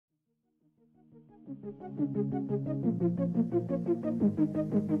Hello,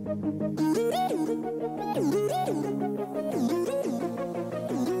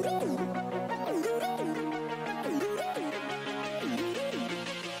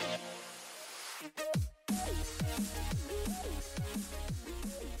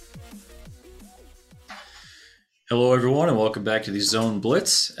 everyone, and welcome back to the Zone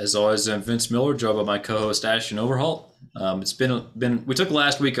Blitz. As always, I'm Vince Miller, joined by my co-host Ashton Overholt. It's been we took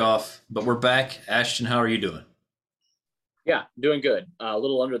last week off, but we're back. Ashton, how are you doing? Yeah, doing good. A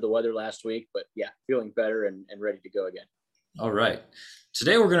little under the weather last week, but yeah, feeling better and ready to go again. All right.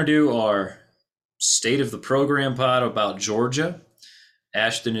 Today we're going to do our State of the Program pod about Georgia.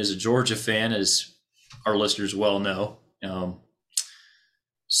 Ashton is a Georgia fan, as our listeners well know.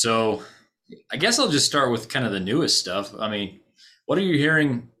 So I guess I'll just start with kind of the newest stuff. I mean, what are you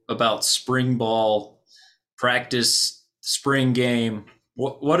hearing about spring ball, practice, spring game?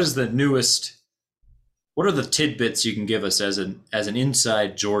 What is the newest? What are the tidbits you can give us as an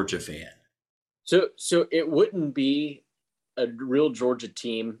inside Georgia fan? So it wouldn't be a real Georgia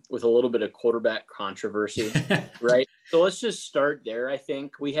team with a little bit of quarterback controversy, right? So let's just start there. I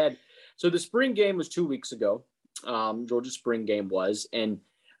think the spring game was 2 weeks ago. Georgia's spring game was, and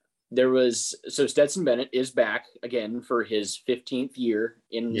Stetson Bennett is back again for his 15th year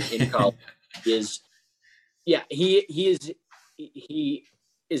in college. He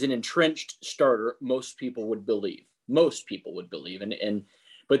is an entrenched starter. Most people would believe,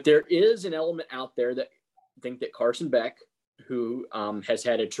 but there is an element out there that think that Carson Beck, who has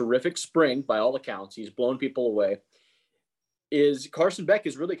had a terrific spring by all accounts, he's blown people away. Carson Beck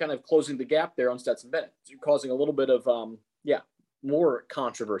is really kind of closing the gap there on Stetson Bennett, causing a little bit of more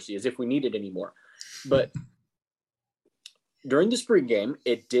controversy, as if we needed any more. But during the spring game,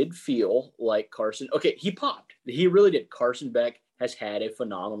 it did feel like he popped. He really did. Carson Beck has had a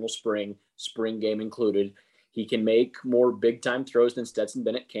phenomenal spring game included. He can make more big-time throws than Stetson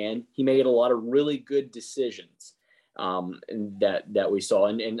Bennett can. He made a lot of really good decisions that we saw.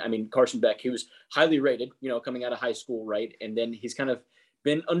 And I mean, Carson Beck, he was highly rated, coming out of high school, right? And then he's kind of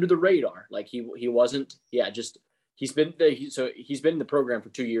been under the radar. Like he wasn't, he's been in the program for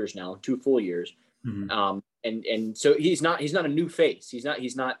 2 years now, 2 full years. Mm-hmm. And so he's not a new face. He's not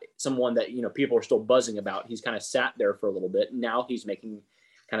someone that, people are still buzzing about. He's kind of sat there for a little bit. And now he's making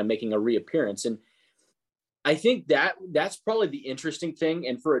a reappearance. And I think that's probably the interesting thing.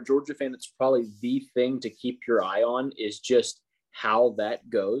 And for a Georgia fan, that's probably the thing to keep your eye on, is just how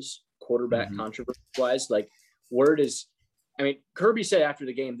that goes quarterback mm-hmm. controversy wise. Like, Kirby said after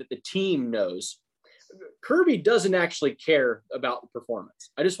the game that the team knows. Kirby doesn't actually care about the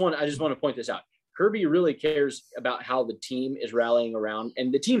performance. I just want to point this out. Kirby really cares about how the team is rallying around,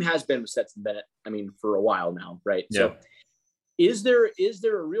 and the team has been with Stetson Bennett, for a while now, right? Yeah. So is there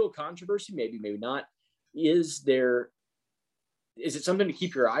a real controversy? Maybe not. Is it something to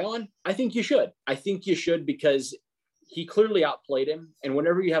keep your eye on? I think you should, because he clearly outplayed him. And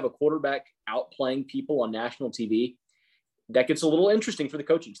whenever you have a quarterback outplaying people on national TV, that gets a little interesting for the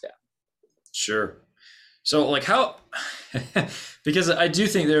coaching staff. Sure. So, like, how – because I do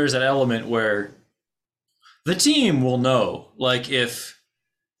think there is an element where the team will know, like, if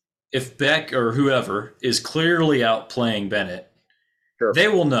Beck or whoever is clearly outplaying Bennett, sure, they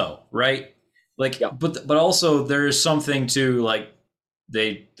will know, right? Like, yeah. But also there is something to, like,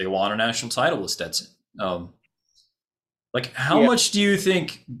 they want a national title with Stetson. Like, how much do you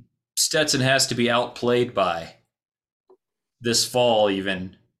think Stetson has to be outplayed by this fall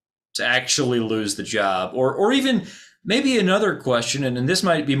even – to actually lose the job? Or even maybe another question, and this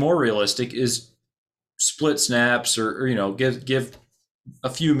might be more realistic, is split snaps or give a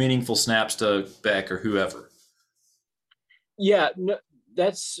few meaningful snaps to Beck or whoever. Yeah, no,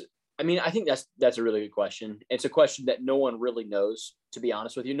 I think that's a really good question. It's a question that no one really knows, to be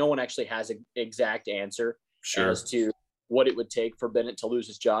honest with you. No one actually has an exact answer as to what it would take for Bennett to lose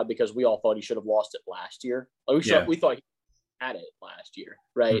his job, because we all thought he should have lost it last year. We thought he had it last year,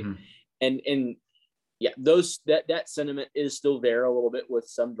 right? Mm-hmm. And that sentiment is still there a little bit with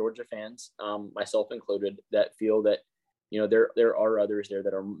some Georgia fans, myself included, that feel that there are others there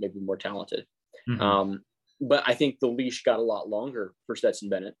that are maybe more talented. Mm-hmm. But I think the leash got a lot longer for Stetson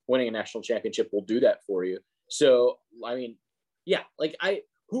Bennett. Winning a national championship will do that for you. So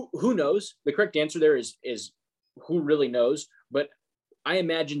who knows? The correct answer there is who really knows. But I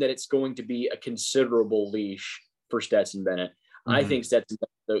imagine that it's going to be a considerable leash for Stetson Bennett. Mm-hmm. I think Stetson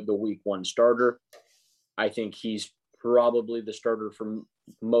the week 1 starter. I think he's probably the starter for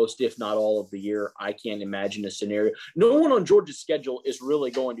most, if not all, of the year. I can't imagine a scenario. No one on Georgia's schedule is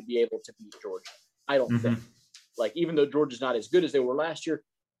really going to be able to beat Georgia, I don't mm-hmm. think. Like, even though Georgia's not as good as they were last year,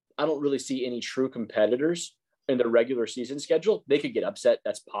 I don't really see any true competitors in the regular season schedule. They could get upset.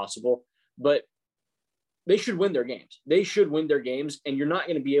 That's possible, but they should win their games. They should win their games, and you're not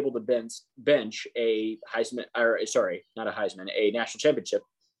going to be able to bench a Heisman, or sorry, not a Heisman, a national championship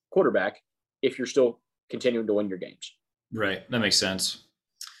quarterback if you're still continuing to win your games. Right. That makes sense.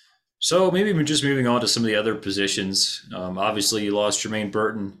 So maybe just moving on to some of the other positions. Obviously, you lost Jermaine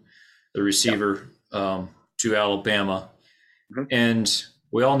Burton, the receiver, to Alabama. Mm-hmm. And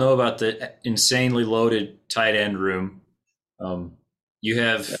we all know about the insanely loaded tight end room. You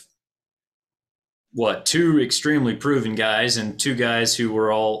have, two extremely proven guys and two guys who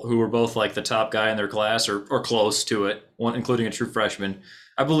were both like the top guy in their class or close to it, one including a true freshman,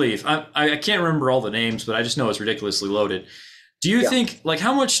 I believe. I can't remember all the names, but I just know it's ridiculously loaded. Do you think, like,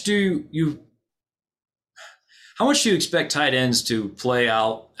 how much do you expect tight ends to play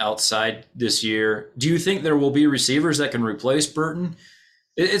outside this year? Do you think there will be receivers that can replace Burton?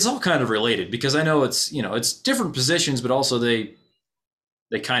 It's all kind of related because I know it's different positions, but also they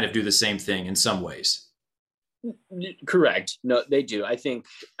kind of do the same thing in some ways. Correct. No, they do. I think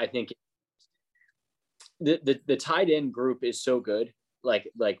the tight end group is so good.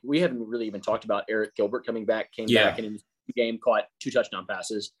 Like we haven't really even talked about Eric Gilbert came back and in the game caught 2 touchdown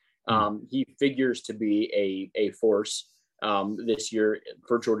passes. He figures to be a force this year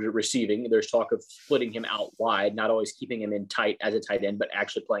for Georgia receiving. There's talk of splitting him out wide, not always keeping him in tight as a tight end, but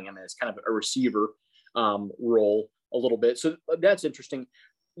actually playing him as kind of a receiver role a little bit. So that's interesting.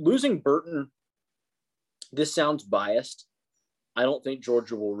 Losing Burton, this sounds biased. I don't think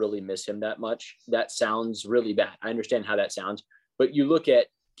Georgia will really miss him that much. That sounds really bad. I understand how that sounds, but you look at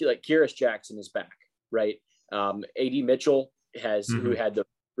like Kyrus Jackson is back, right? A.D. Mitchell who had the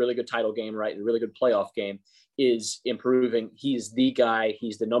really good title game, right? The really good playoff game is improving. He's the guy.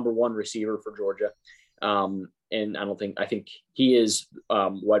 He's the number 1 receiver for Georgia. And I think he is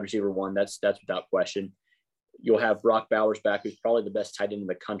wide receiver 1. That's without question. You'll have Brock Bowers back, who's probably the best tight end in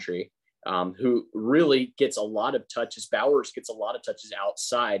the country, who really gets a lot of touches. Bowers gets a lot of touches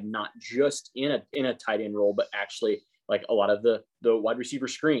outside, not just in a tight end role, but actually like a lot of the wide receiver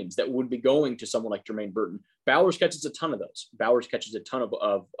screens that would be going to someone like Jermaine Burton. Bowers catches a ton of those. Bowers catches a ton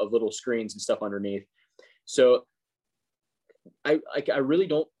of little screens and stuff underneath. So I really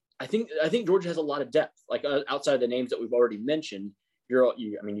don't. I think Georgia has a lot of depth. Like outside of the names that we've already mentioned,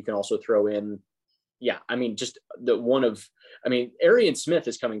 you can also throw in. Yeah, just Arian Smith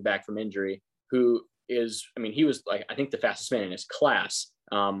is coming back from injury, who is, he was like, I think the fastest man in his class,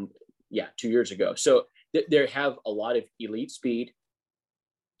 2 years ago. So they have a lot of elite speed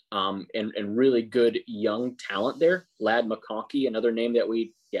and really good young talent there. Ladd McConkey, another name that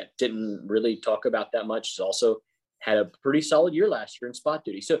we didn't really talk about that much, has also had a pretty solid year last year in spot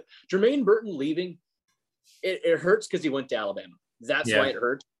duty. So Jermaine Burton leaving, it hurts because he went to Alabama. That's why it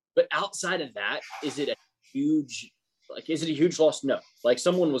hurts. But outside of that, is it a huge loss? No. Like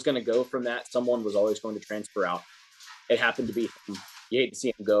someone was going to go from that. Someone was always going to transfer out. It happened to be him. You hate to see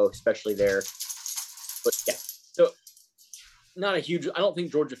him go, especially there. But so not a huge. I don't think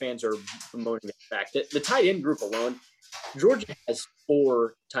Georgia fans are bemoaning the fact that the tight end group alone, Georgia has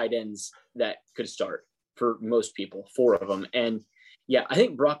 4 tight ends that could start for most people, 4 of them. And I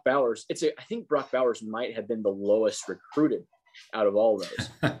think Brock Bowers. I think Brock Bowers might have been the lowest recruited out of all those.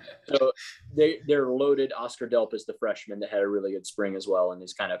 So they're loaded. Oscar Delp is the freshman that had a really good spring as well, and he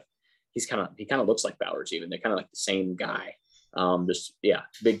kind of looks like Bowers even. They're kind of like the same guy.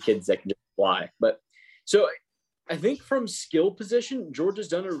 Big kids that can just fly. But so I think from skill position, Georgia's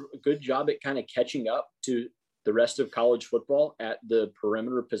done a good job at kind of catching up to the rest of college football at the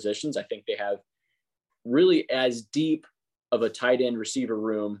perimeter positions. I think they have really as deep of a tight end receiver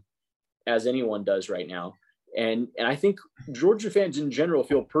room as anyone does right now. And I think Georgia fans in general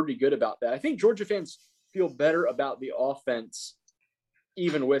feel pretty good about that. I think Georgia fans feel better about the offense,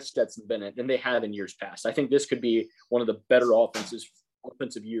 even with Stetson Bennett, than they have in years past. I think this could be one of the better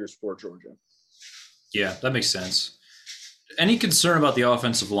offensive years for Georgia. Yeah, that makes sense. Any concern about the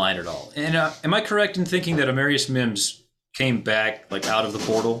offensive line at all? And am I correct in thinking that Amarius Mims came back like out of the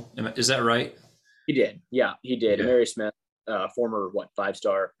portal? Is that right? He did. Yeah, he did. Yeah. Amarius Smith, former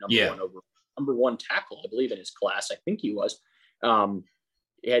 5-star number 1 tackle, I believe, in his class. I think he was.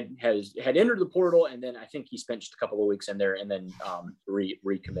 He had entered the portal, and then I think he spent just a couple of weeks in there, and then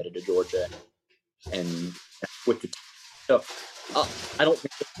recommitted to Georgia. And with the so I don't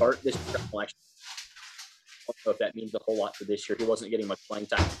think this will actually. I don't know if that means a whole lot for this year. He wasn't getting much playing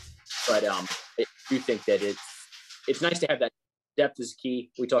time, but I do think that it's nice to have that. Depth is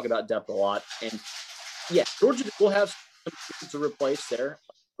key. We talk about depth a lot, and Georgia will have some to replace there.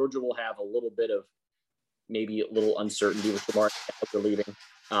 Georgia will have a little bit of maybe a little uncertainty with Lamar leaving.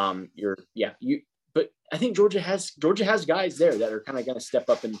 But I think Georgia has guys there that are kind of going to step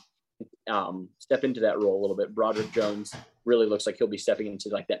up and step into that role a little bit. Broderick Jones really looks like he'll be stepping into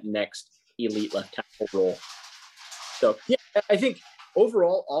like that next elite left tackle role. So yeah, I think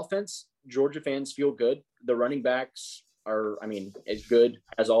overall offense, Georgia fans feel good. The running backs are, as good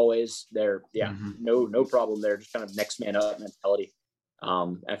as always. They're no problem there. Just kind of next man up mentality.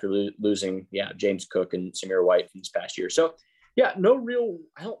 After losing James Cook and Samir White from this past year. So yeah,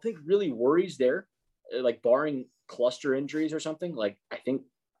 I don't think really worries there, like barring cluster injuries or something. Like I think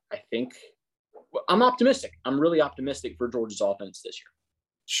I'm optimistic. I'm really optimistic for Georgia's offense this year.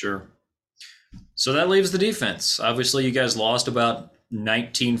 Sure. So that leaves the defense. Obviously, you guys lost about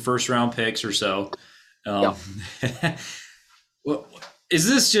 19 first-round picks or so. Well, is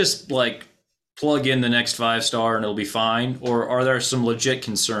this just like plug in the next 5-star and it'll be fine? Or are there some legit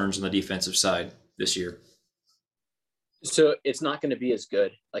concerns on the defensive side this year? So it's not going to be as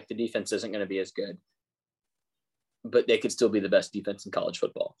good. Like the defense isn't going to be as good, but they could still be the best defense in college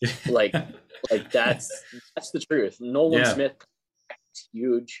football. Like that's the truth. Nolan Smith is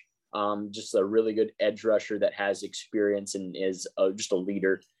huge. Just a really good edge rusher that has experience and is just a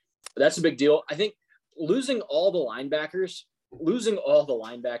leader. That's a big deal. I think losing all the linebackers,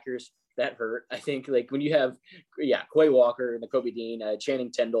 that hurt. I think like when you have, Quay Walker and the Kobe Dean,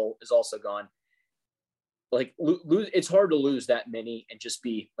 Channing Tindall is also gone. Like it's hard to lose that many and just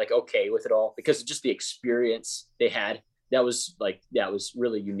be like okay with it all because of just the experience they had. That was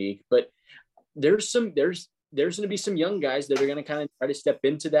really unique. But there's going to be some young guys that are going to kind of try to step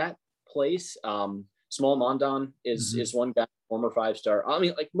into that place. Small Mondon is one guy, former 5-star. I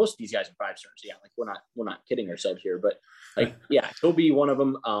mean, like most of these guys are 5-stars. Yeah, like we're not kidding ourselves here, but like he'll be one of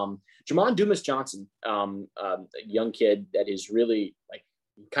them. Jamon Dumas Johnson, a young kid that is really like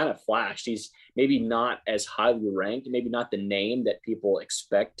kind of flashed. He's maybe not as highly ranked, maybe not the name that people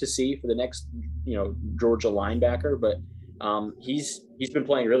expect to see for the next Georgia linebacker, but he's been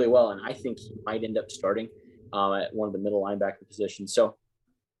playing really well, and I think he might end up starting at one of the middle linebacker positions. So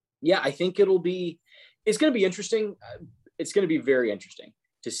yeah, I think it's going to be interesting. It's going to be very interesting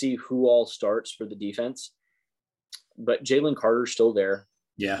to see who all starts for the defense. But Jalen Carter's still there.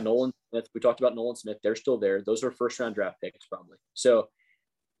 Yeah. Nolan Smith, we talked about Nolan Smith. They're still there. Those are first-round draft picks probably. So,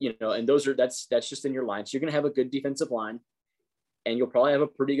 and that's just in your line. So you're going to have a good defensive line, and you'll probably have a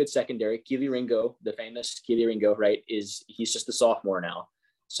pretty good secondary. Keely Ringo, the famous Keely Ringo, right, he's just a sophomore now.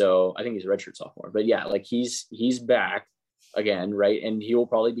 So I think he's a redshirt sophomore. But yeah, like he's back again, right? And he will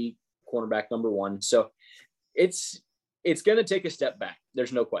probably be cornerback number 1. So it's going to take a step back.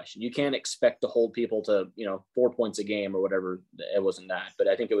 There's no question. You can't expect to hold people to, 4 points a game or whatever. It wasn't that, but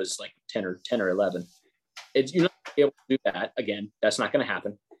I think it was like 10 or 11. You're not going to be able to do that. Again, that's not going to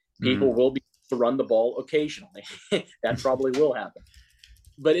happen. People will be able to run the ball occasionally. That probably will happen.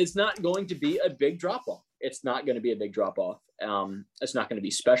 But it's not going to be a big drop-off. It's not going to be a big drop-off. It's not going to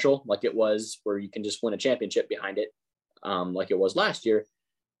be special like it was where you can just win a championship behind it like it was last year.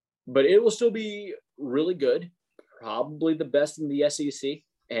 But it will still be really good. Probably the best in the SEC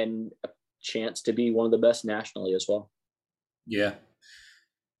and a chance to be one of the best nationally as well. Yeah.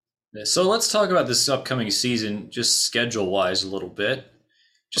 So let's talk about this upcoming season, just schedule-wise a little bit.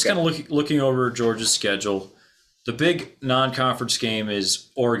 Just kind of looking over Georgia's schedule. The big non-conference game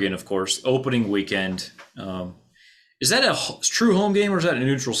is Oregon, of course, opening weekend. Is that a true home game or is that a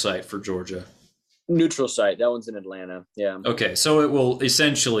neutral site for Georgia? Neutral site. That one's in Atlanta. Yeah. Okay, so it will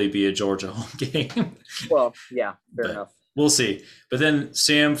essentially be a Georgia home game. Well, yeah, fair enough. We'll see. But then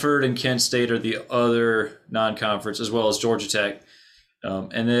Samford and Kent State are the other non-conference, as well as Georgia Tech.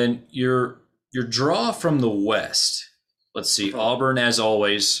 And then your draw from the West. Let's see, Auburn as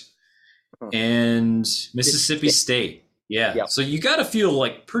always, and Mississippi State. Yeah. Yep. So you got to feel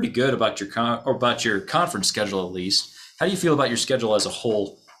like pretty good about your conference schedule at least. How do you feel about your schedule as a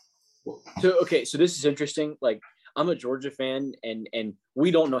whole? So this is interesting. Like I'm a Georgia fan, and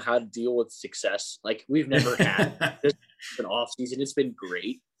we don't know how to deal with success. Like we've never had this an off season. It's been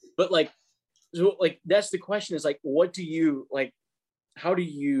great, but that's the question. Is like, what do you like? How do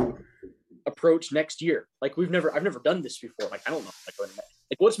you approach next year? Like I've never done this before. Like I don't know.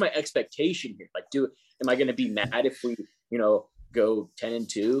 Like what's my expectation here? Like am I going to be mad if we go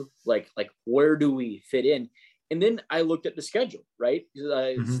 10-2? Like where do we fit in? And then I looked at the schedule, right? Because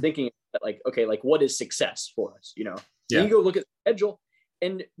I was thinking what is success for us? Yeah. Then you go look at the schedule,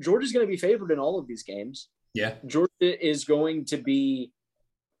 and Georgia's going to be favored in all of these games. Yeah. Georgia is going to be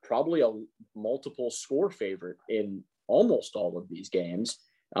probably a multiple score favorite in almost all of these games.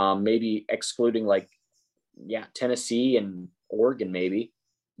 Maybe excluding Tennessee and Oregon, maybe.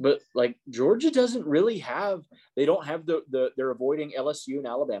 But like Georgia doesn't really have, they don't have they're avoiding LSU and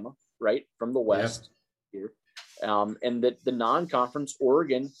Alabama, right, from the Yeah. West here. And the non-conference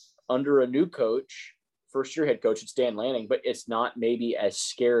Oregon under a new coach, first year head coach, it's Dan Lanning, but it's not maybe as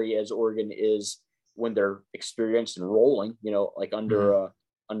scary as Oregon is when they're experienced and rolling, like under a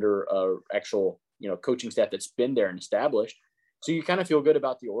actual, coaching staff that's been there and established. So you kind of feel good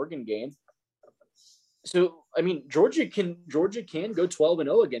about the Oregon game. So I mean, Georgia can go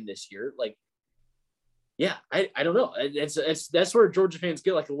 12-0 again this year. Like, yeah, I don't know. That's where Georgia fans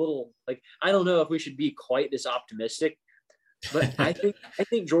get like a little like, I don't know if we should be quite this optimistic, but I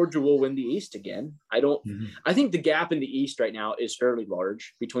think Georgia will win the East again. I think the gap in the East right now is fairly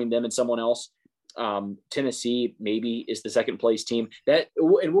large between them and someone else. Tennessee maybe is the second place team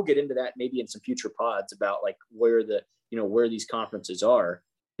and we'll get into that maybe in some future pods about like where where these conferences are.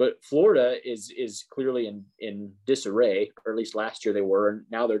 But Florida is clearly in disarray, or at least last year they were, and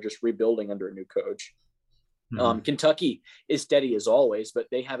now they're just rebuilding under a new coach. Kentucky is steady as always, but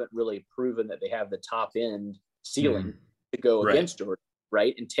they haven't really proven that they have the top end ceiling to go against Georgia,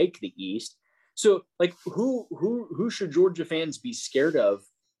 right, and take the East. So, like, who should Georgia fans be scared of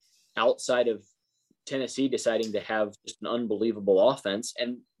outside of Tennessee deciding to have just an unbelievable offense?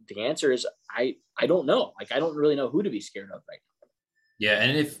 And the answer is I don't know. Like, I don't really know who to be scared of right now. Yeah,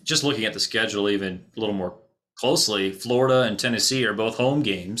 and if just looking at the schedule even a little more closely, Florida and Tennessee are both home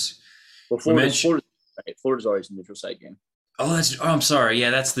games. Well, Florida's always a neutral site game. I'm sorry.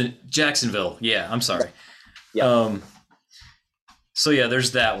 Yeah, that's the Jacksonville. Yeah, I'm sorry. Yeah. So yeah,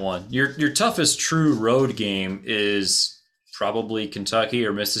 there's that one. Your toughest true road game is probably Kentucky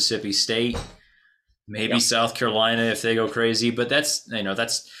or Mississippi State, maybe South Carolina if they go crazy. But that's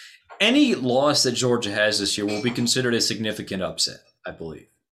any loss that Georgia has this year will be considered a significant upset, I believe.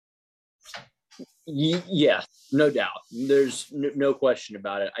 Yeah, no doubt. There's no question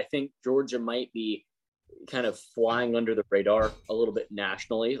about it. I think Georgia might be kind of flying under the radar a little bit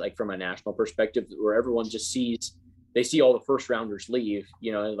nationally, like from a national perspective, where everyone just they see all the first rounders leave,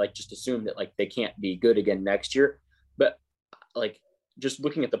 and like just assume that like they can't be good again next year. But like just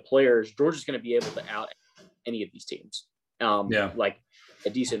looking at the players, Georgia's going to be able to out any of these teams, like a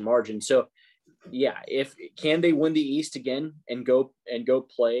decent margin. So yeah, can they win the East again and go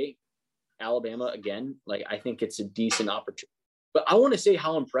play Alabama again? Like, I think it's a decent opportunity. But I want to say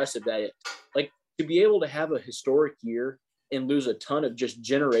how impressive that is. Like, to be able to have a historic year and lose a ton of just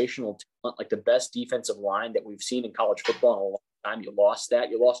generational talent, like the best defensive line that we've seen in college football in a long time. You lost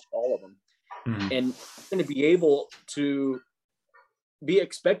all of them. And you're going to be able to be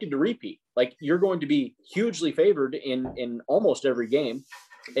expected to repeat. Like, you're going to be hugely favored in almost every game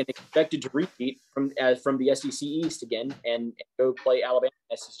and expected to repeat from the SEC East again and go play Alabama in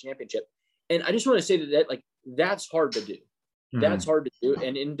the SEC championship. And I just want to say that like that's hard to do. That's hard to do.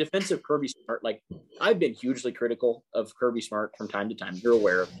 And in defense of Kirby Smart, like I've been hugely critical of Kirby Smart from time to time. You're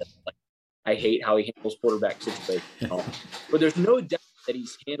aware of that. Like, I hate how he handles quarterback situations. But there's no doubt that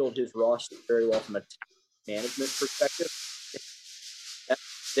he's handled his roster very well from a management perspective.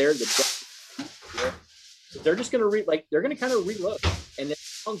 They're just going to they're going to kind of reload. And it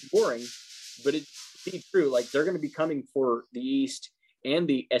sounds boring, but it's be true. Like, they're going to be coming for the East and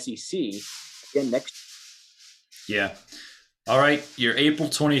the SEC again next year. Yeah. All right, your April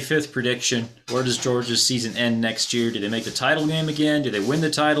 25th prediction. Where does Georgia's season end next year? Do they make the title game again? Do they win the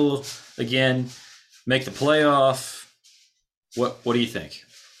title again? Make the playoff? What do you think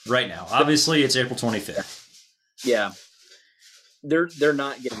right now? Obviously, it's April 25th. Yeah. They're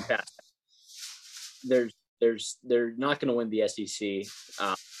not getting past that. They're not going to win the SEC.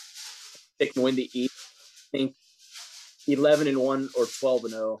 They can win the East. I think 11-1 or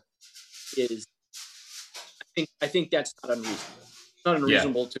 12-0 is. I think that's not unreasonable. It's not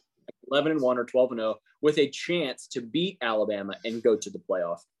unreasonable to 11-1 or 12-0 with a chance to beat Alabama and go to the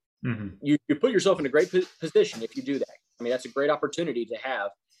playoff. You put yourself in a great position if you do that. I mean, that's a great opportunity to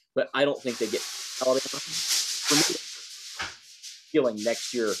have, but I don't think they get Alabama. For me, feeling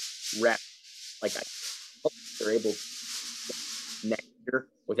next year wrapped. Like, I hope they're able to next year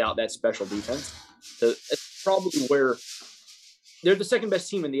without that special defense. So it's probably where they're the second best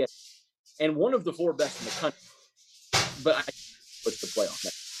team in the SEC. And one of the four best in the country. But I put the playoff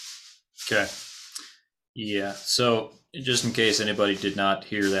next. Okay. Yeah. So just in case anybody did not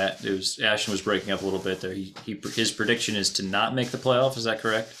hear that, Ashton was breaking up a little bit there. His prediction is to not make the playoff. Is that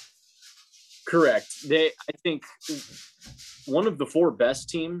correct? Correct. I think one of the four best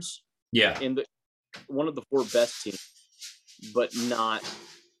teams. Yeah. One of the four best teams, but not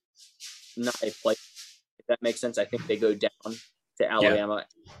a play. If that makes sense, I think they go down to Alabama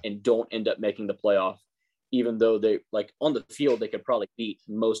and don't end up making the playoff. even though they like on the field they could probably beat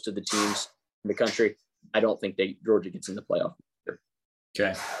most of the teams in the country. I don't think Georgia gets in the playoff.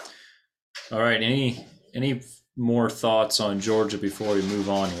 Okay. All right. Any more thoughts on Georgia before we move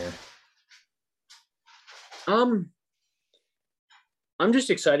on here? I'm just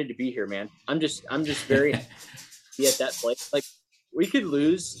excited to be here, man. I'm just very happy at that place. Like we could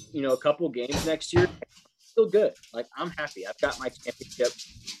lose, a couple games next year. Still good. Like I'm happy. I've got my championship.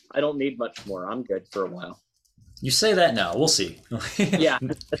 I don't need much more. I'm good for a while. You say that now. We'll see. Yeah,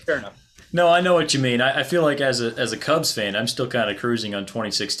 that's fair enough. No, I know what you mean. I feel like as a Cubs fan, I'm still kind of cruising on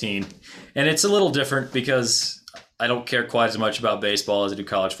 2016. And it's a little different because I don't care quite as much about baseball as I do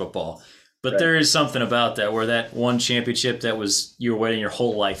college football. But There is something about that where that one championship that was you were waiting your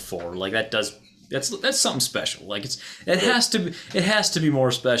whole life for, like that's something special. Like it has to be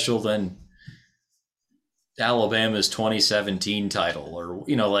more special than Alabama's 2017 title, or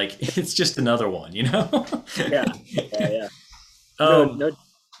like it's just another one, Yeah. No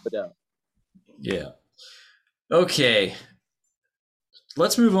doubt. Yeah. Okay.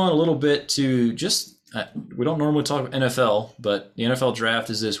 Let's move on a little bit to just we don't normally talk NFL, but the NFL draft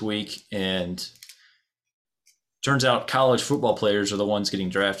is this week, and turns out college football players are the ones getting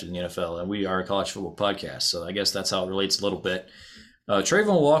drafted in the NFL, and we are a college football podcast, so I guess that's how it relates a little bit.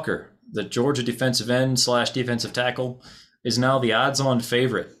 Trayvon Walker, the Georgia defensive end / defensive tackle, is now the odds-on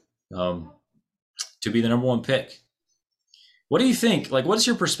favorite to be the number one pick. What do you think? Like, what's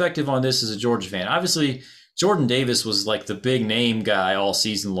your perspective on this as a Georgia fan? Obviously, Jordan Davis was like the big name guy all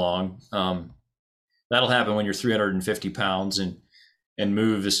season long. That'll happen when you're 350 pounds and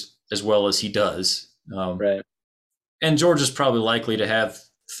move as well as he does. Right. And Georgia's probably likely to have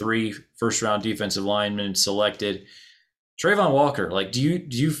 3 first-round defensive linemen selected. Trayvon Walker, like, do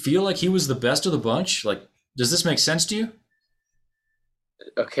you feel like he was the best of the bunch? Like, does this make sense to you?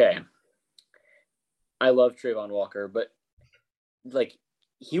 Okay. I love Trayvon Walker, but like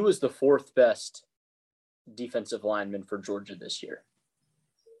he was the 4th best defensive lineman for Georgia this year.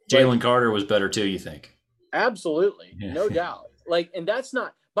 Jalen Carter was better too, you think? Absolutely. Yeah. No doubt. Like, and that's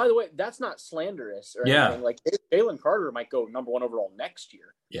not, by the way, that's not slanderous or anything. Like Jalen Carter might go number 1 overall next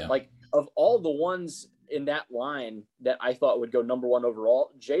year. Yeah. Like of all the ones in that line that I thought would go number 1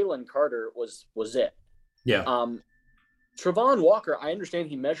 overall, Jalen Carter was it. Yeah. Trayvon Walker, I understand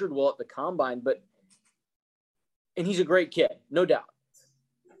he measured well at the combine, and he's a great kid, no doubt.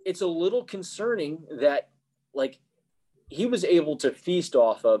 It's a little concerning that, like, he was able to feast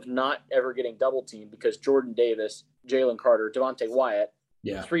off of not ever getting double teamed because Jordan Davis, Jalen Carter, Devontae Wyatt,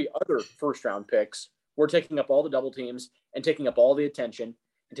 3 other first-round picks were taking up all the double teams and taking up all the attention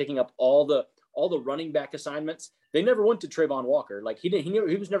and taking up all the running back assignments. They never went to Trayvon Walker. Like he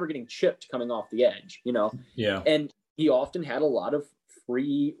was never getting chipped coming off the edge, Yeah. And he often had a lot of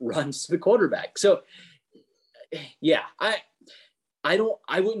free runs to the quarterback. So yeah, I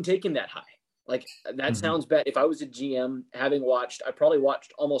wouldn't take him that high. Like that sounds bad. If I was a GM, I probably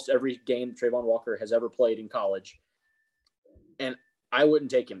watched almost every game Trayvon Walker has ever played in college, and I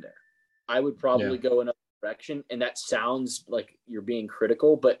wouldn't take him there. I would probably go another direction, and that sounds like you're being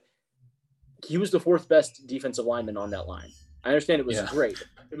critical, but he was the 4th best defensive lineman on that line. I understand it was great.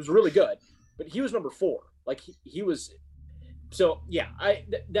 It was really good, but he was number 4. Like he was. So yeah,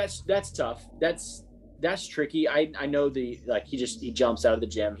 that's tough. That's tricky. I know he jumps out of the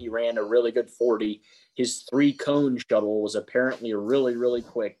gym. He ran a really good 40. His 3-cone shuttle was apparently really, really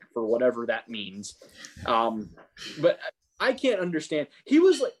quick for whatever that means. But I can't understand. He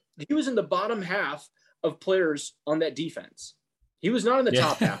was in the bottom half of players on that defense. He was not in the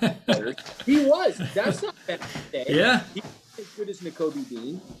top half of players. He was. That's not bad to say. Yeah. He wasn't as good as Nakobe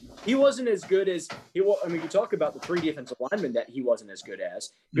Dean. He wasn't as good as you talk about the 3 defensive linemen that he wasn't as good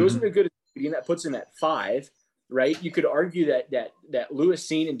as. He wasn't as good as and that puts him at 5, right? You could argue that Lewis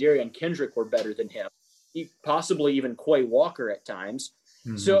Seen and Darian Kendrick were better than him, possibly even Quay Walker at times.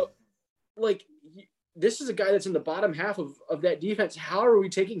 Mm-hmm. So, like, this is a guy that's in the bottom half of that defense. How are we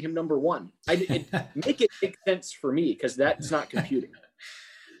taking him number 1? Make it make sense for me because that's not computing.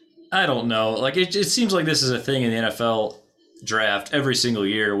 I don't know. Like, it seems like this is a thing in the NFL draft every single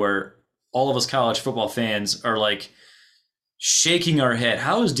year where all of us college football fans are like, shaking our head.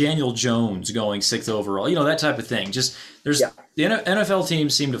 How is Daniel Jones going 6th overall? That type of thing. Just the NFL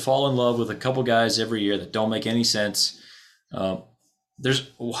teams seem to fall in love with a couple guys every year that don't make any sense. How did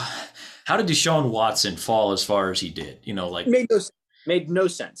Deshaun Watson fall as far as he did? Made no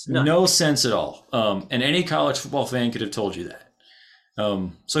sense. None. No sense at all. And any college football fan could have told you that.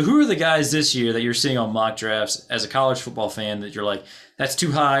 So who are the guys this year that you're seeing on mock drafts as a college football fan that you're like, that's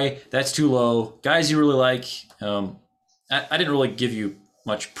too high, that's too low? Guys you really like. I didn't really give you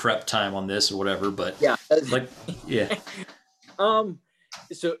much prep time on this or whatever, but Yeah. like, yeah.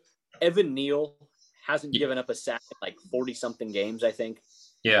 So Evan Neal hasn't given up a sack in like 40 something games, I think.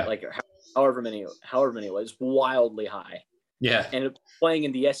 Yeah. Like however many it was, wildly high. Yeah. And playing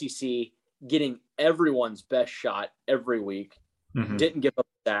in the SEC, getting everyone's best shot every week, didn't give up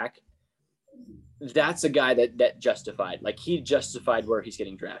a sack. That's a guy that justified. Like, he justified where he's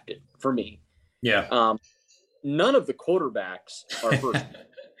getting drafted for me. Yeah. None of the quarterbacks are first.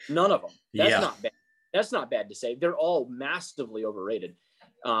 None of them. That's Yeah. not bad. That's not bad to say. They're all massively overrated.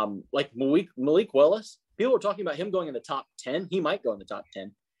 Like Malik Willis, people are talking about him going in the top 10. He might go in the top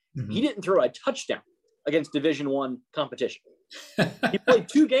 10. He didn't throw a touchdown against Division I competition. He played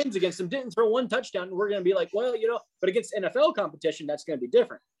 2 games against them, didn't throw 1 touchdown. And we're going to be like, well, but against NFL competition, that's going to be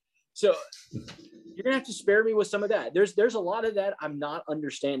different. So you're going to have to spare me with some of that. There's a lot of that I'm not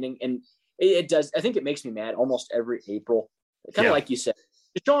understanding. And it does. I think it makes me mad almost every April. Kind of like you said,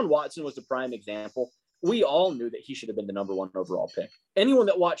 Deshaun Watson was the prime example. We all knew that he should have been the number 1 overall pick. Anyone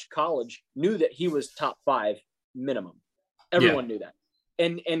that watched college knew that he was top 5 minimum. Everyone knew that.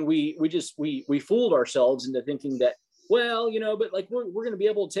 And we fooled ourselves into thinking that, well, but like we're going to be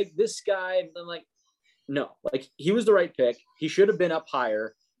able to take this guy. And then, like, no, like, he was the right pick. He should have been up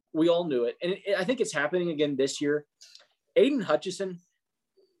higher. We all knew it. And I think it's happening again this year. Aiden Hutchinson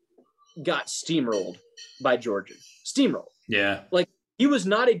got steamrolled by Georgia. Steamrolled. Yeah. Like, he was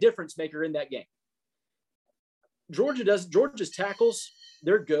not a difference maker in that game. Georgia's tackles,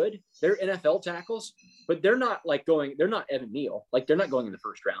 they're good. They're NFL tackles, but they're not Evan Neal. Like, they're not going in the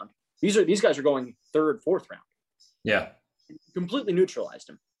first round. These guys are going 3rd, 4th round. Yeah. Completely neutralized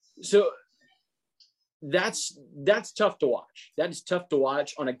him. So that's tough to watch. That is tough to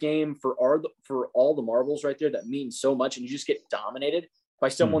watch on a game for all the marbles right there that means so much, and you just get dominated by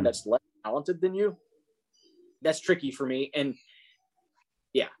someone that's less talented than you. That's tricky for me. And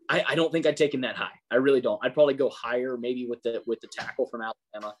yeah, I don't think I'd take him that high. I really don't. I'd probably go higher, maybe with the tackle from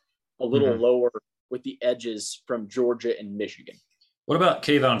Alabama, a little lower with the edges from Georgia and Michigan. What about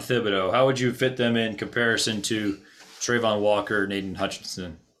Kayvon Thibodeau? How would you fit them in comparison to Trayvon Walker and Aiden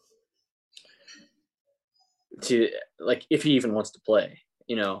Hutchinson? To, like, if he even wants to play,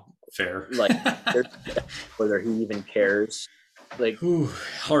 Fair. Like, whether he even cares. Like, ooh,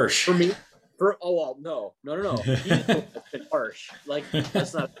 harsh for me. No. He's been harsh. Like,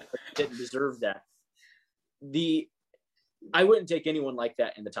 that's not. Didn't deserve that. I wouldn't take anyone like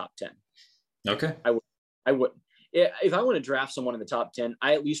that in the top 10. Okay. I wouldn't. If I want to draft someone in the top 10,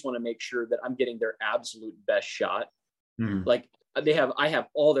 I at least want to make sure that I'm getting their absolute best shot. Like, I have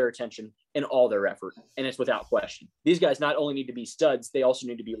all their attention and all their effort, and it's without question. These guys not only need to be studs, they also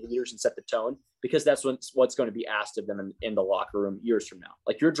need to be leaders and set the tone, because that's what's going to be asked of them in the locker room years from now.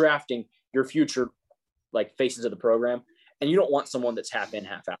 Like, you're drafting your future, like, faces of the program, and you don't want someone that's half in,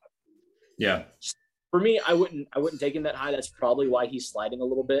 half out. Yeah. For me, I wouldn't take him that high. That's probably why he's sliding a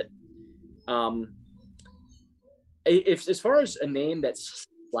little bit. If as far as a name that's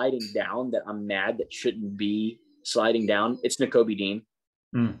sliding down that I'm mad that shouldn't be sliding down, it's Nakobe Dean.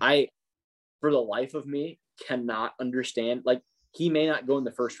 I, for the life of me, cannot understand. Like, he may not go in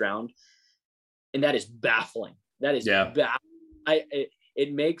the first round, and that is baffling. That is baffling.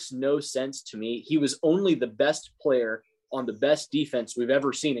 It makes no sense to me. He was only the best player on the best defense we've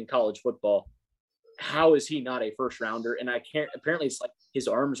ever seen in college football. How is he not a first rounder? And I can't. Apparently, it's like his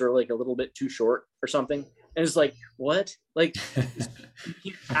arms are like a little bit too short or something. And it's like, what? Like,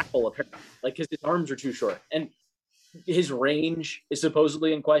 he can't tackle apparently, like, because his arms are too short, and his range is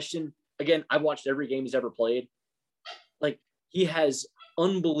supposedly in question. Again, I've watched every game he's ever played. Like, he has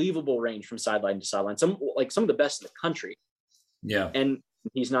unbelievable range from sideline to sideline. Some of the best in the country. Yeah. And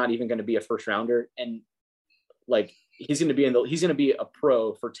he's not even going to be a first rounder. And, like, he's going to be a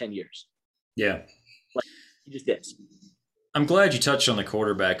pro for 10 years. Yeah. Like, he just is. I'm glad you touched on the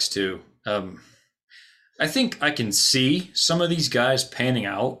quarterbacks too. I think I can see some of these guys panning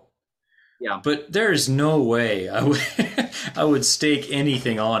out. Yeah. But there is no way I would stake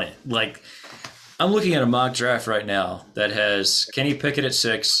anything on it. Like, I'm looking at a mock draft right now that has Kenny Pickett at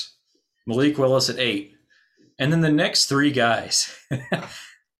 6, Malik Willis at 8, and then the next 3 guys,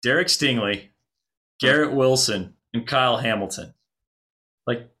 Derek Stingley, Garrett Wilson, and Kyle Hamilton.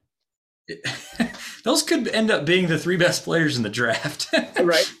 Like, those could end up being the 3 best players in the draft.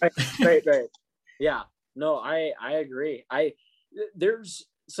 Right. Yeah. No, I agree. There's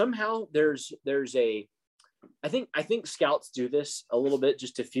a, I think scouts do this a little bit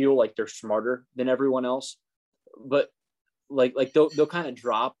just to feel like they're smarter than everyone else, but like they'll kind of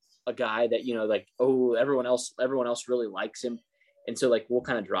drop a guy that, like, oh, everyone else really likes him. And so, like, we'll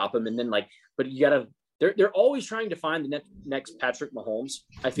kind of drop him. And then, like, but you gotta they're always trying to find the next Patrick Mahomes.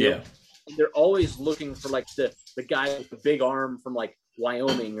 I feel they're always looking for like the guy with the big arm from like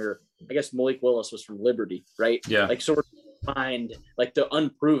Wyoming, or I guess Malik Willis was from Liberty, right? Yeah. Like sort of find like the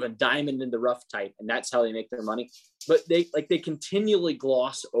unproven diamond in the rough type, and that's how they make their money. But they continually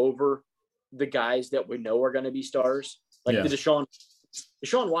gloss over the guys that we know are going to be stars. Like the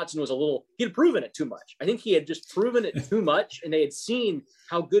Deshaun Watson was he had proven it too much. I think he had just proven it too much, and they had seen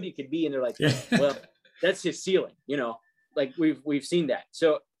how good he could be, and they're like, well, that's his ceiling, like we've seen that.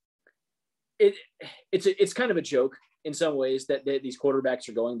 So it's kind of a joke in some ways that these quarterbacks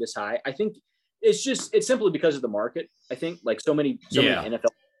are going this high. I think it's simply because of the market. I think like so many NFL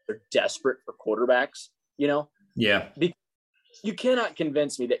are desperate for quarterbacks, Yeah. You cannot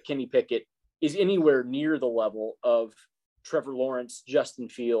convince me that Kenny Pickett is anywhere near the level of Trevor Lawrence, Justin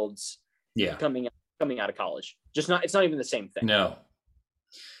Fields, coming out of college. It's not even the same thing. No.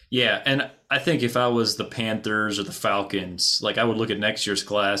 Yeah, and I think if I was the Panthers or the Falcons, like I would look at next year's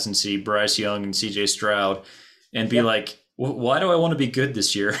class and see Bryce Young and CJ Stroud and be like, why do I want to be good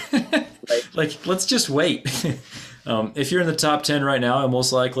this year? Right. Like, let's just wait. If you're in the top 10 right now,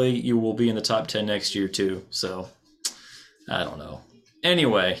 most likely you will be in the top 10 next year too. So I don't know.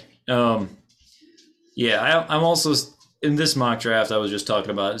 Anyway, I'm also in this mock draft I was just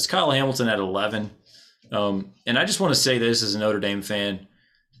talking about. It's Kyle Hamilton at 11. And I just want to say this as a Notre Dame fan.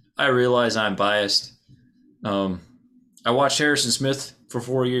 I realize I'm biased. I watched Harrison Smith for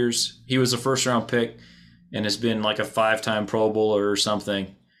 4 years. He was a first-round pick and has been like a 5-time Pro Bowler or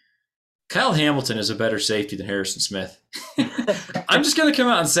something. Kyle Hamilton is a better safety than Harrison Smith. I'm just going to come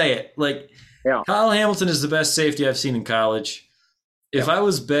out and say it. Kyle Hamilton is the best safety I've seen in college. If I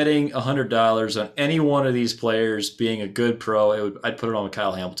was betting $100 on any one of these players being a good pro, I'd put it on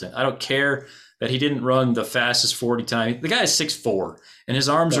Kyle Hamilton. I don't care that he didn't run the fastest 40 time. The guy is 6'4", and his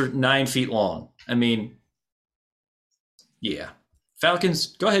arms are 9 feet long. I mean,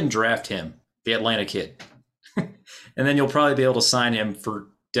 Falcons, go ahead and draft him, the Atlanta kid. And then you'll probably be able to sign him for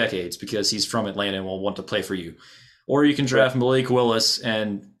decades because he's from Atlanta and will want to play for you. Or you can draft Malik Willis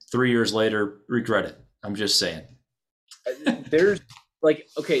and 3 years later regret it. I'm just saying. There's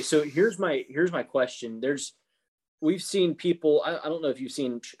so here's my question. We've seen people. I don't know if you've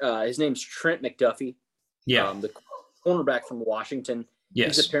seen. His name's Trent McDuffie. Yeah, the cornerback from Washington.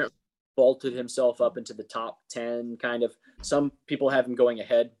 Yes, he's apparently vaulted himself up into the top 10. Kind of. Some people have him going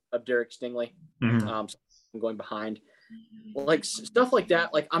ahead of Derek Stingley. Mm-hmm. Some going behind. Like stuff like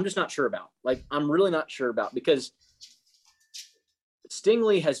that. Like I'm just not sure about. Like I'm really not sure about because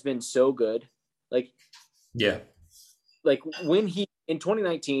Stingley has been so good. Like when he in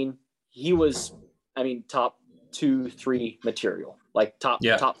 2019 he was, top 2-3 material, like top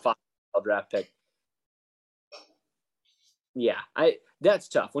 5 draft pick. That's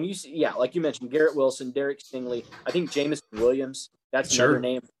tough when you see, like you mentioned, Garrett Wilson, Derek Stingley. I think Jameson Williams, that's another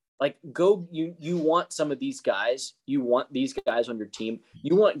name. Like you want some of these guys. You want these guys on your team.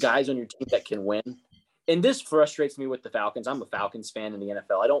 You want guys on your team that can win. And this frustrates me with the Falcons. I'm a Falcons fan in the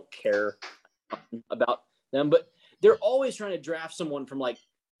NFL. I don't care about them, but they're always trying to draft someone from like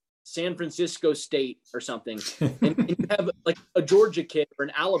San Francisco State or something. And you have like a Georgia kid or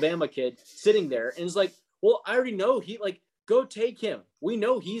an Alabama kid sitting there. And it's like, well, I already know go take him. We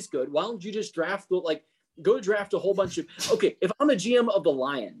know he's good. Why don't you just go draft a whole bunch of, okay, if I'm a GM of the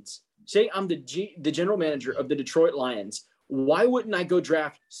Lions, say I'm the general manager of the Detroit Lions, why wouldn't I go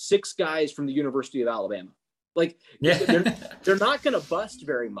draft 6 guys from the University of Alabama? They're not going to bust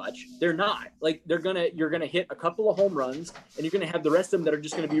very much. They're not. Like you're going to hit a couple of home runs, and you're going to have the rest of them that are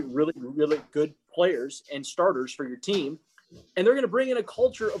just going to be really, really good players and starters for your team. And they're going to bring in a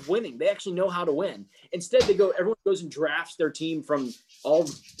culture of winning. They actually know how to win. Instead, everyone goes and drafts their team from all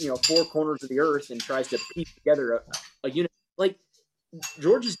 4 corners of the earth and tries to piece together a unit. Like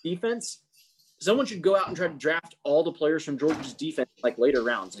Georgia's defense, someone should go out and try to draft all the players from Georgia's defense, like later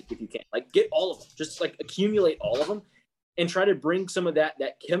rounds, like if you can, like get all of them, just like accumulate all of them and try to bring some of that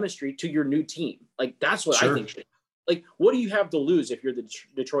chemistry to your new team. Like that's what I think. Like, what do you have to lose if you're the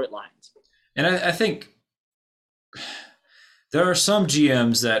Detroit Lions? And I think there are some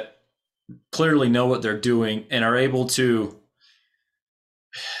GMs that clearly know what they're doing and are able to,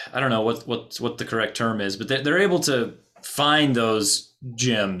 I don't know what the correct term is, but they're able to find those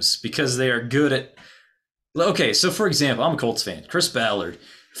gems because they are good at. Okay, so for example, I'm a Colts fan. Chris Ballard,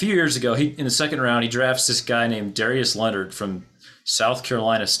 a few years ago, in the second round, he drafts this guy named Darius Leonard from South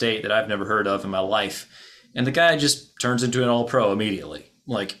Carolina State that I've never heard of in my life, and the guy just turns into an All-Pro immediately.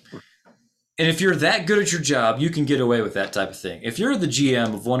 And if you're that good at your job, you can get away with that type of thing. If you're the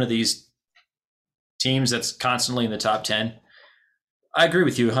GM of one of these teams that's constantly in the top 10, I agree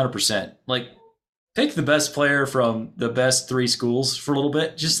with you 100%. Like, pick the best player from the best three schools for a little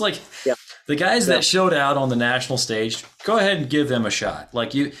bit. Just like Yeah. the guys Yeah. that showed out on the national stage, go ahead and give them a shot.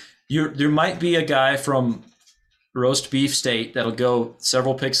 Like there might be a guy from roast beef state that'll go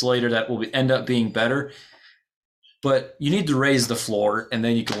several picks later that will end up being better. But you need to raise the floor, and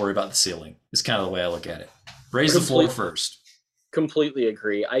then you can worry about the ceiling. It's kind of the way I look at it. Raise the floor first. Completely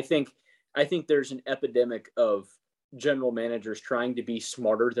agree. I think there's an epidemic of general managers trying to be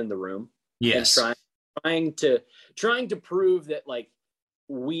smarter than the room. Yes. And trying to prove that like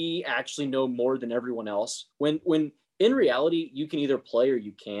we actually know more than everyone else. When in reality you can either play or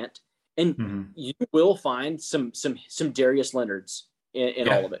you can't. And you will find some Darius Leonards in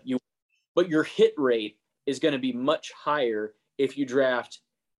all of it. But your hit rate is going to be much higher if you draft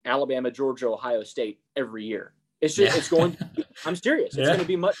Alabama, Georgia, Ohio State every year. It's just it's going to be, I'm serious. It's going to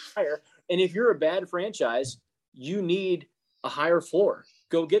be much higher. And if you're a bad franchise, you need a higher floor.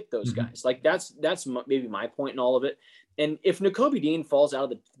 Go get those guys. Like that's maybe my point in all of it. And if Nakobe Dean falls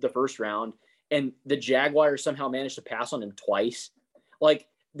out of the first round and the Jaguars somehow manage to pass on him twice, like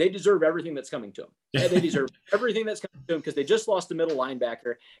they deserve everything that's coming to them. They deserve everything that's coming to them because they just lost a middle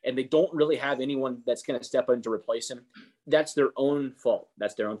linebacker and they don't really have anyone that's going to step in to replace him. That's their own fault.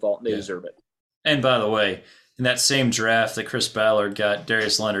 That's their own fault. And they deserve it. And by the way, in that same draft that Chris Ballard got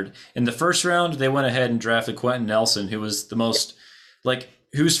Darius Leonard, in the first round, they went ahead and drafted Quentin Nelson, who was the most,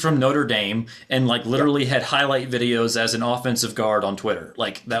 who's from Notre Dame and, literally had highlight videos as an offensive guard on Twitter.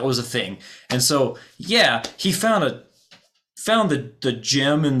 That was a thing. And so, he found the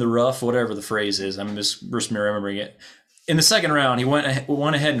gem in the rough, whatever the phrase is. I'm just remembering it. In the second round, he went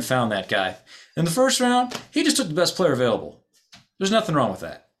ahead and found that guy. In the first round, he just took the best player available. There's nothing wrong with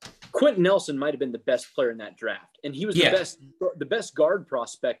that. Quentin Nelson might have been the best player in that draft, and he was the best guard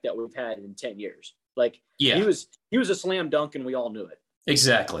prospect that we've had in 10 years. He was a slam dunk, and we all knew it.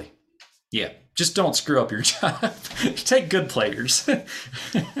 Exactly. Yeah, just don't screw up your job. Take good players.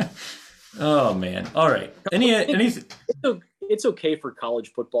 Oh man! All right. It's okay for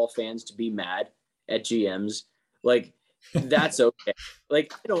college football fans to be mad at GMs. That's okay. I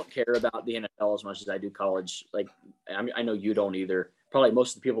don't care about the NFL as much as I do college. I know you don't either. Probably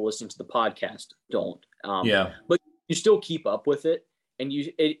most of the people listening to the podcast don't. But you still keep up with it, and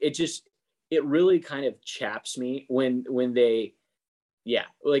it really kind of chaps me when they,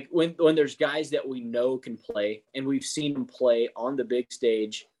 when there's guys that we know can play, and we've seen them play on the big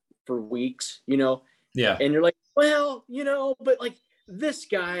stage for weeks, and you're like, well, but this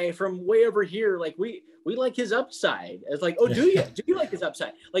guy from way over here, we like his upside. It's like, oh, do you like his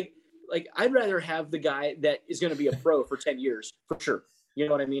upside? I'd rather have the guy that is going to be a pro for 10 years for sure. You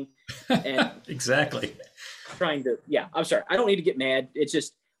know what I mean? And exactly. I'm sorry. I don't need to get mad. It's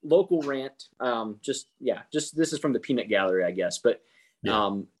just local rant. Just this is from the peanut gallery, I guess. But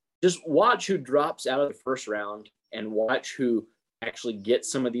just watch who drops out of the first round and watch who actually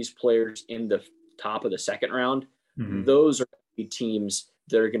gets some of these players in the top of the second round. Mm-hmm. Those are the teams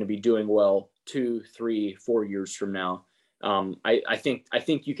that are going to be doing well 2, 3, 4 years from now. I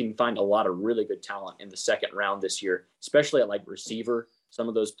think you can find a lot of really good talent in the second round this year, especially at receiver, some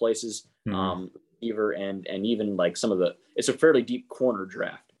of those places, receiver and even some of it's a fairly deep corner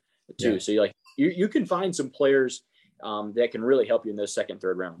draft too. So you can find some players that can really help you in those second,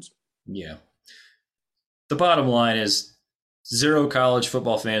 third rounds. Yeah. The bottom line is 0 college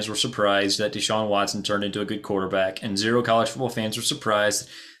football fans were surprised that Deshaun Watson turned into a good quarterback, and 0 college football fans were surprised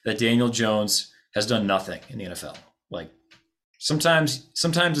that Daniel Jones has done nothing in the NFL. Sometimes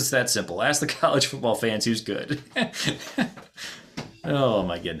it's that simple. Ask the college football fans who's good. Oh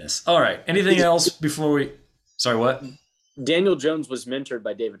my goodness. All right. Anything else before we? Sorry, what? Daniel Jones was mentored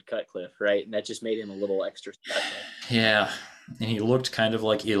by David Cutcliffe, right? And that just made him a little extra special. Yeah, and he looked kind of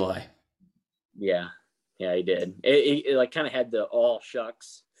like Eli. Yeah, he did. It kind of had the all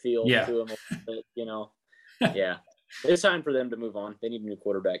shucks feel to him a little bit, Yeah, it's time for them to move on. They need a new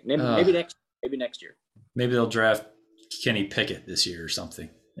quarterback. Maybe next year. Maybe they'll draft Kenny Pickett this year or something.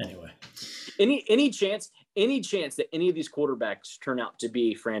 Anyway, any chance that any of these quarterbacks turn out to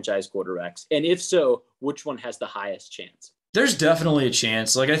be franchise quarterbacks, and if so, which one has the highest chance? There's definitely a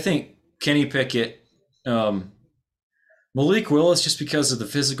chance. I think Kenny Pickett, Malik Willis, just because of the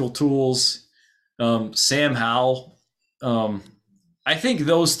physical tools, Sam Howell. I think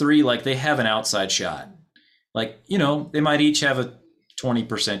those 3, they have an outside shot. They might each have a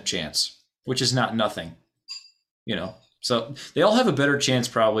 20% chance, which is not nothing. So they all have a better chance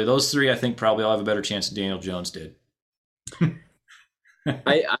probably. Those 3, I think, probably all have a better chance than Daniel Jones did.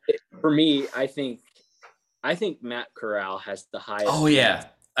 For me, I think Matt Corral has the highest. Oh yeah,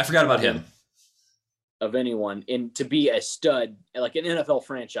 I forgot about him. Of anyone, and to be a stud, like an NFL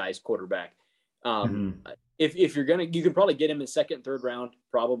franchise quarterback, If you're gonna, you can probably get him in second, third round.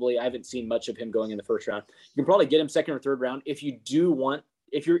 Probably, I haven't seen much of him going in the first round. You can probably get him second or third round. If you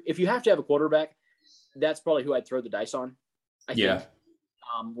have to have a quarterback, that's probably who I'd throw the dice on. I think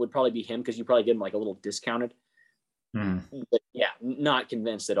would probably be him, because you probably get him like a little discounted. But yeah, not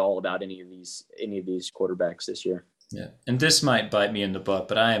convinced at all about any of these quarterbacks this year. Yeah, and this might bite me in the butt,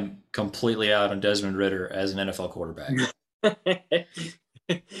 but I am completely out on Desmond Ridder as an NFL quarterback.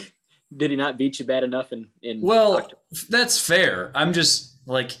 Did he not beat you bad enough in Well, October? That's fair. I'm just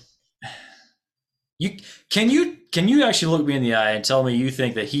like, can you actually look me in the eye and tell me you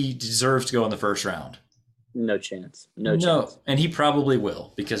think that he deserves to go in the first round? No chance. No chance. And he probably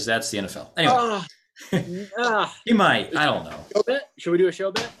will, because that's the NFL. Anyway. He might. I don't know. Show bet? Should we do a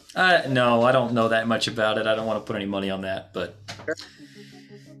show bet? No, I don't know that much about it. I don't want to put any money on that. But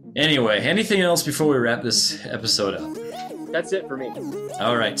anyway, anything else before we wrap this episode up? That's it for me.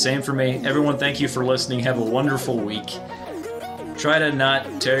 All right, same for me. Everyone, thank you for listening. Have a wonderful week. Try to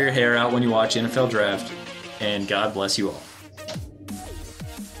not tear your hair out when you watch NFL Draft, and God bless you all.